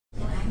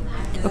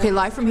Okay,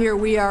 live from here,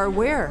 we are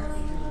where?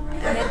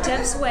 I'm at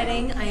Deb's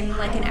wedding. I'm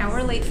like an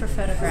hour late for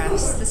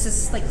photographs. This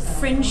is like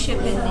friendship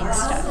ending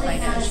stuff. I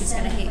know she's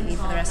going to hate me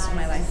for the rest of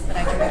my life, but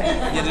I can do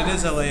it. Yet it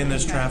is LA and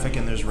there's traffic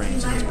and there's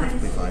rain, so it's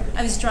perfectly fine.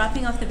 I was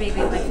dropping off the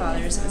baby at my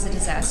father's. It was a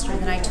disaster.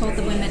 And then I told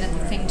the women at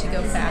the thing to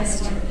go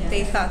fast.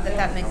 They thought that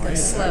that meant go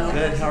slow.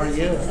 Good, how are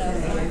you?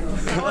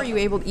 How are you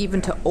able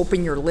even to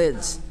open your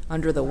lids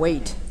under the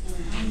weight?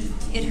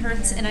 It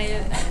hurts, and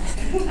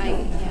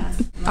yeah.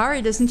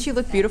 Ari, doesn't she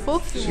look beautiful?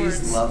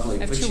 She's lovely,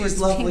 but she's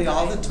lovely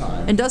all the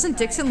time. And doesn't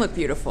Dixon look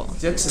beautiful?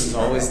 Dixon's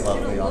always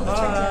lovely all the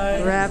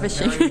time.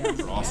 Ravishing.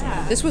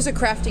 Awesome. This was a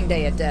crafting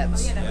day at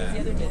Deb's.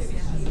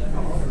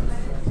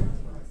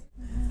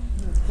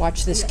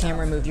 Watch this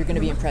camera move. You're going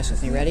to be impressed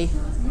with me. Ready?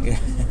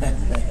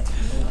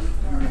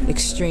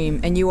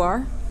 Extreme. And you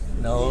are?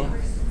 No.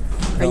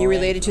 Are you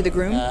related to the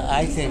groom?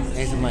 I think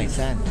he's my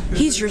son.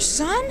 He's your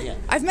son? Yeah.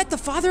 I've met the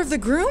father of the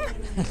groom?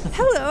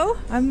 Hello,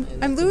 I'm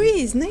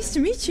Louise. Nice to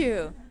meet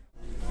you.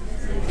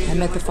 I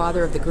met the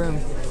father of the groom.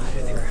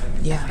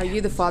 Yeah. Are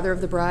you the father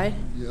of the bride?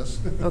 Yes.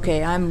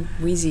 Okay, I'm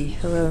Wheezy.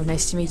 Hello,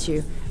 nice to meet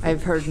you.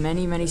 I've heard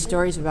many, many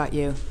stories about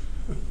you.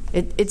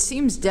 It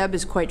seems Deb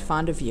is quite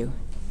fond of you.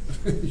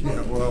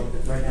 Yeah, well,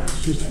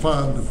 she's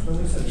fond of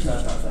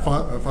a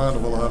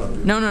lot of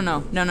people.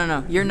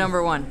 No. You're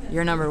number one.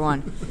 You're number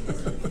one.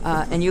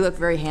 And you look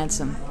very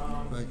handsome.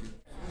 Thank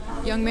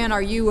you. Young man,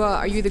 are you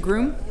the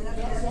groom?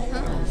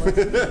 Huh?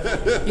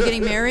 You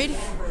getting married?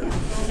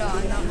 No,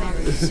 I'm not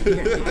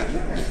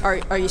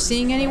married. Are you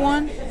seeing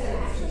anyone?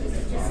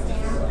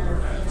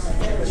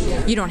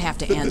 You don't have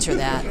to answer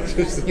that.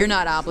 You're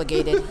not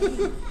obligated.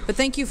 But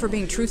thank you for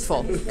being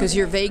truthful, because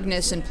your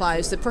vagueness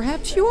implies that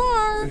perhaps you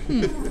are.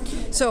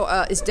 So,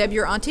 is Deb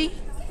your auntie?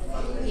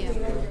 Yeah.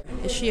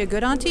 Is she a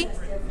good auntie?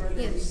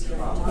 Yes.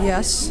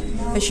 Yes.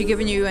 Has she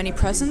given you any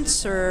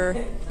presents or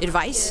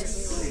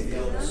advice?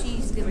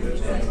 She's given me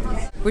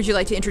advice. Would you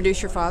like to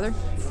introduce your father?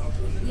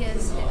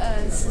 Yes.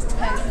 This is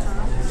Ted.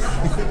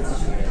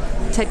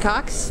 Ted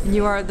Cox? And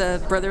you are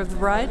the brother of the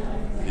bride?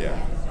 Yeah.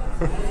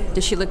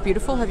 Does she look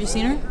beautiful? Have you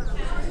seen her?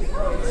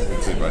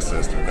 See my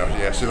sister. No,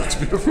 yeah, she looks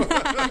beautiful.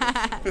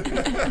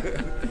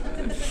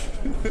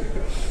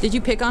 Did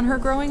you pick on her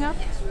growing up?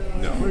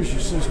 No,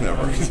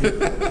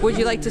 never. Would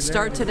you like to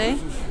start today?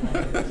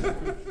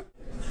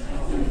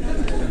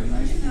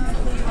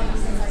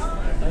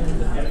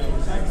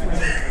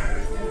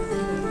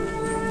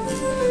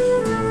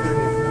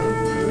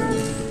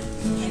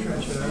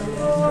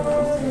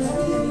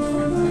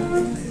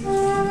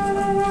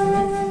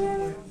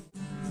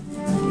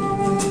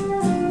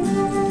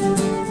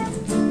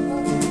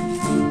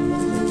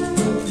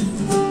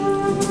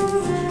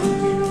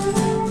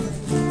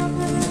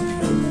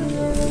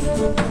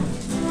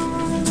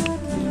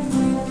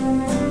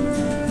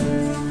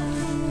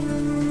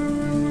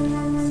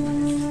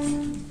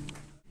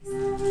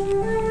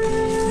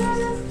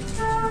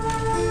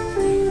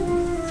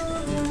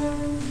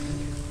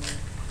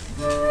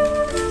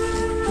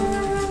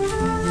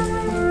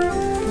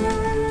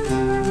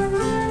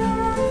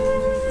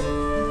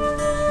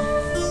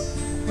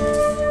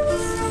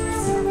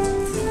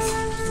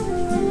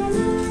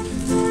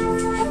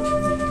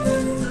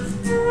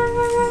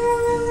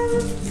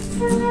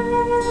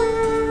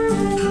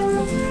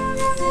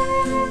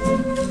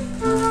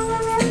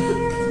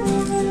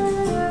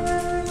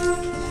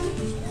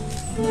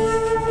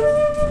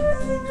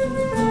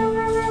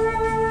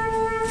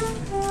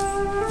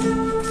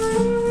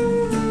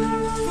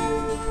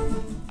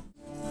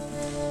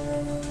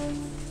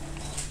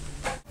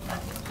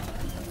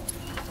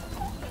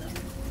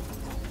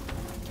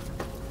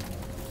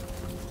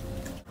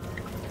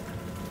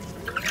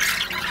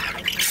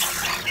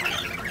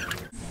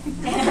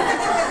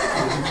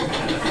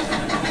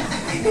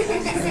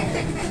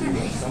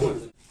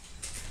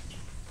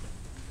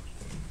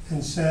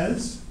 And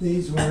says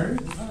these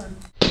words.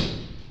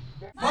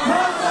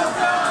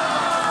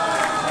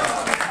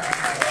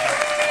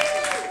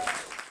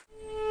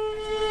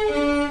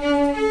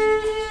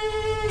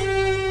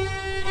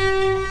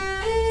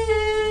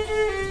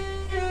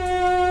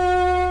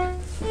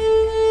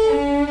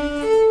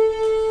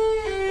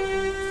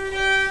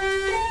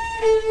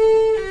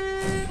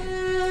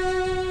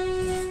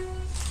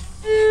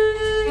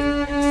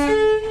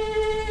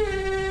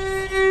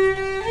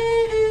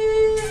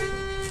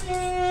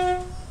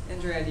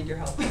 I need your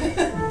help.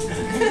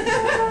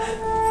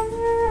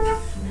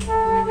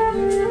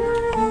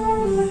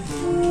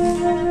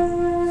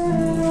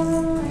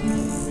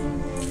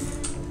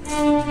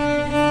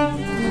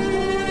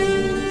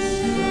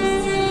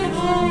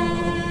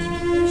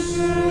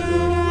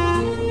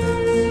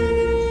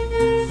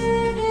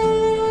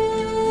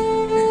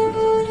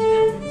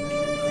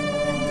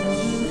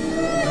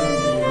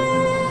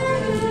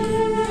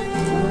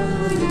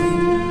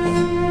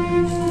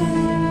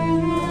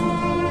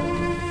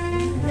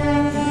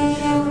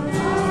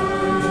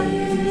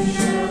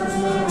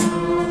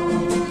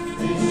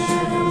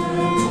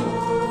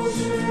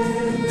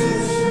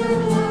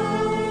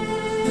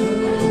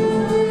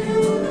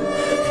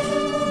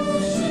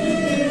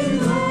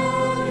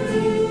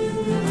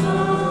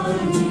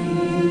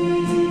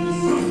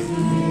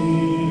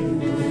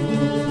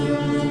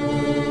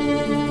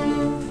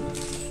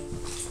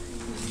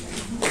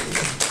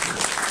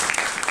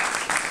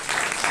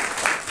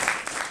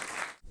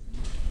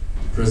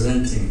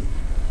 Presenting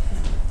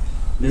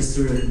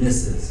Mr. and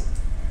Mrs.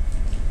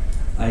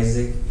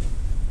 Isaac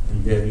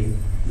and Debbie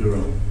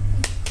Giron.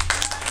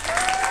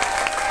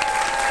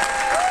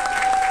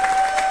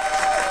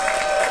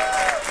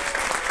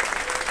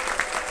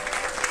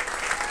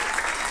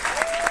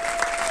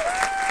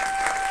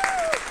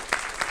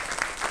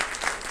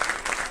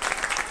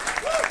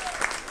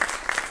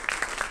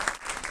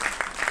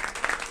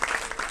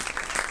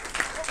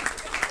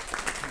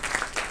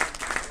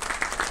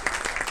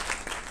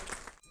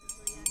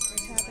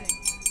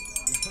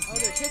 Oh,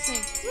 they're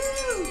kissing.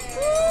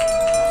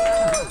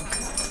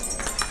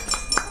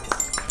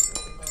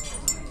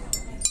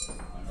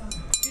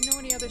 Do you know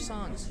any other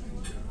songs?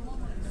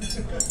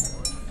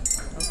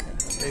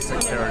 Basic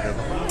paradiddle.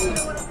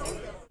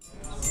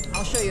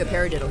 I'll show you a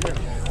paradiddle here.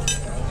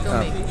 Film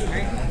me.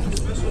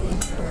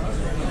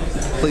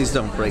 Please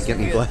don't break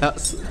any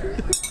glass.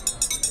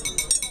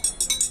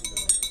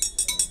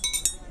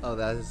 Oh,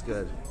 that is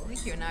good.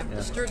 Thank you, and I've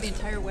disturbed the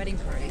entire wedding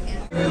party.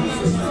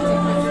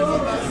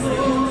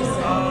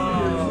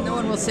 No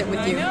one will sit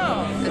with you.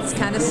 It's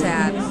kind of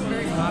sad.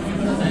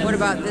 What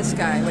about this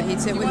guy? Would he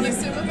sit with you?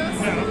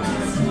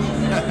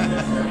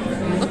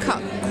 Look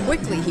how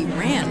quickly he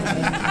ran.